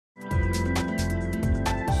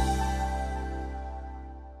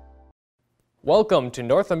Welcome to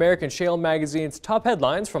North American Shale Magazine's top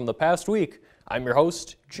headlines from the past week. I'm your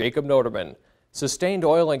host, Jacob Noterman. Sustained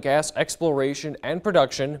oil and gas exploration and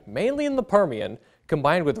production, mainly in the Permian,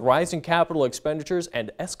 combined with rising capital expenditures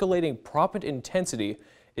and escalating proppant intensity,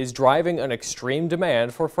 is driving an extreme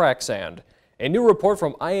demand for frac sand. A new report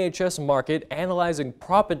from IHS Markit analyzing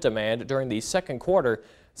proppant demand during the second quarter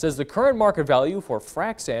says the current market value for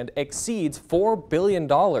frac sand exceeds $4 billion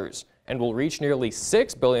and will reach nearly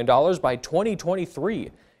 $6 billion by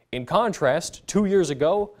 2023. In contrast, 2 years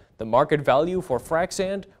ago, the market value for frac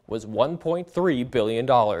sand was $1.3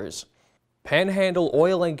 billion. Panhandle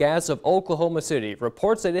Oil and Gas of Oklahoma City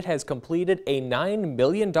reports that it has completed a $9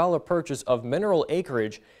 million purchase of mineral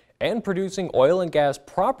acreage and producing oil and gas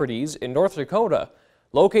properties in North Dakota.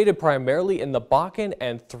 Located primarily in the Bakken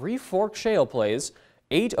and Three Forks shale plays,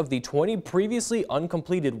 8 of the 20 previously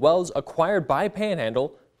uncompleted wells acquired by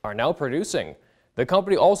Panhandle are now producing. The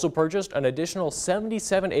company also purchased an additional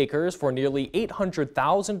 77 acres for nearly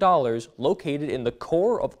 $800,000 located in the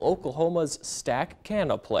core of Oklahoma's Stack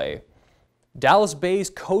Canna play. Dallas Bay's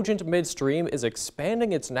Cogent Midstream is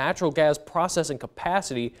expanding its natural gas processing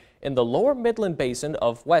capacity in the lower Midland Basin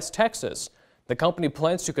of West Texas. The company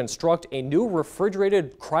plans to construct a new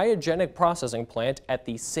refrigerated cryogenic processing plant at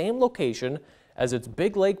the same location as its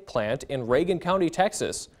Big Lake plant in Reagan County,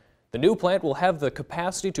 Texas. The new plant will have the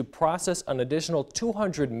capacity to process an additional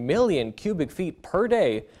 200 million cubic feet per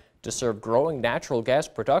day to serve growing natural gas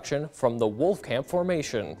production from the Wolfcamp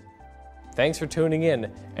Formation. Thanks for tuning in,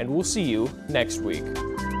 and we'll see you next week.